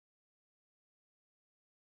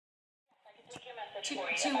message for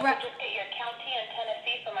you. If I could just get your county and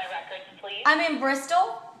Tennessee for my records, please. I'm in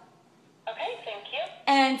Bristol. Okay, thank you.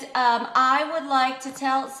 And I would like to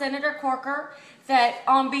tell Senator Corker that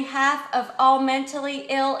on behalf of all mentally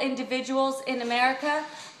ill individuals in America,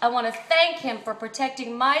 I want to thank him for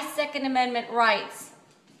protecting my Second Amendment rights.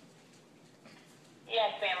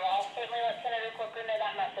 Yes, ma'am. Well, I'll certainly let Senator Corker know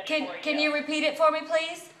that message for you. Can you repeat it for me,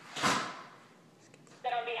 please?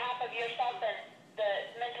 That on behalf of yourself and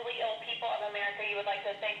the mentally ill people of America, you would like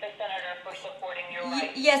to thank the senator for supporting your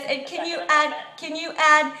rights. Yes, and can you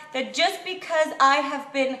add that just because I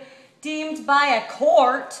have been deemed by a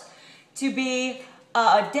court to be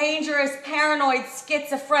a dangerous, paranoid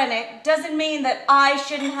schizophrenic doesn't mean that I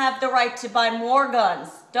shouldn't have the right to buy more guns.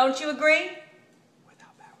 Don't you agree?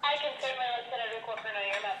 I can certainly let Senator Corker know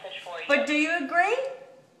your message for you. But do you agree?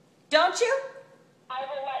 Don't you? I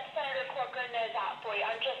will let Senator Corker know that for you.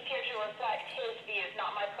 I'm just here to reflect his views,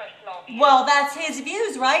 not my personal views. Well, that's his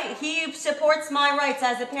views, right? He supports my rights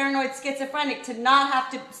as a paranoid schizophrenic to not have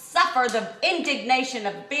to suffer the indignation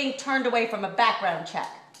of being turned away from a background check.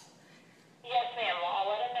 Yes, ma'am. Well, I'll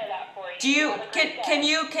let him know that for you.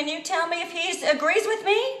 Can you tell me if he agrees with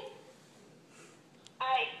me?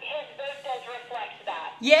 His vote does reflect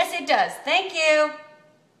that. Yes, it does. Thank you.